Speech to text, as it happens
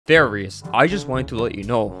VarieZ, I just wanted to let you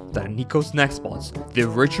know that in Nico's Nextbots, the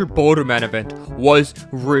Richard Boderman event was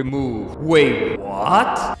removed. Wait,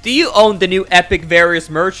 what? Do you own the new epic VarieZ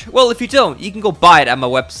merch? Well, if you don't, you can go buy it at my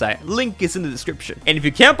website. Link is in the description. And if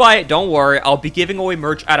you can't buy it, don't worry, I'll be giving away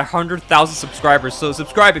merch at 100,000 subscribers, so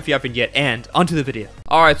subscribe if you haven't yet, and onto the video.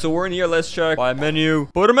 Alright, so we're in here, let's check. Buy menu.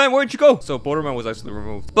 Boderman, where'd you go? So Boderman was actually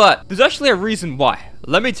removed. But there's actually a reason why.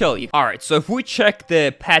 Let me tell you. Alright, so if we check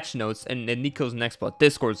the patch notes in Nico's Nextbot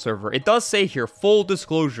Discord server, it does say here, full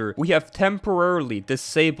disclosure, we have temporarily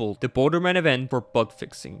disabled the Boderman event for bug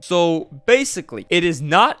fixing. So basically, it is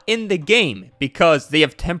not in the game because they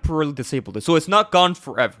have temporarily disabled it. So it's not gone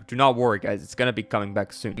forever. Do not worry, guys. It's gonna be coming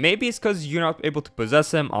back soon. Maybe it's because you're not able to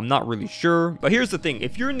possess him. I'm not really sure. But here's the thing.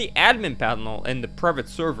 If you're in the admin panel in the private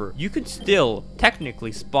server, you could still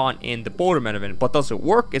technically spawn in the Boderman event. But does it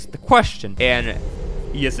work is the question. And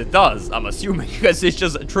yes, it does. I'm assuming because it's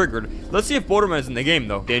just triggered. Let's see if Boderman is in the game,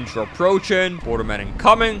 though. Danger approaching. Boderman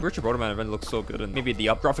incoming. Richard Boderman event looks so good. And maybe the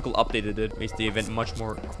graphical update it did makes the event much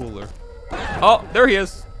more cooler. Oh, there he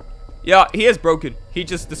is. Yeah, he is broken. He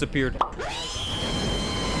just disappeared.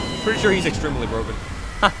 Pretty sure he's extremely broken.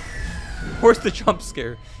 Where's the jump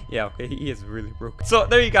scare? Yeah, okay, he is really broken. So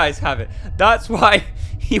there you guys have it. That's why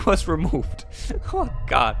he was removed. Oh,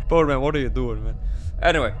 God. Boderman, what are you doing, man?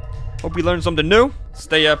 Anyway. Hope you learned something new.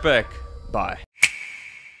 Stay epic. Bye.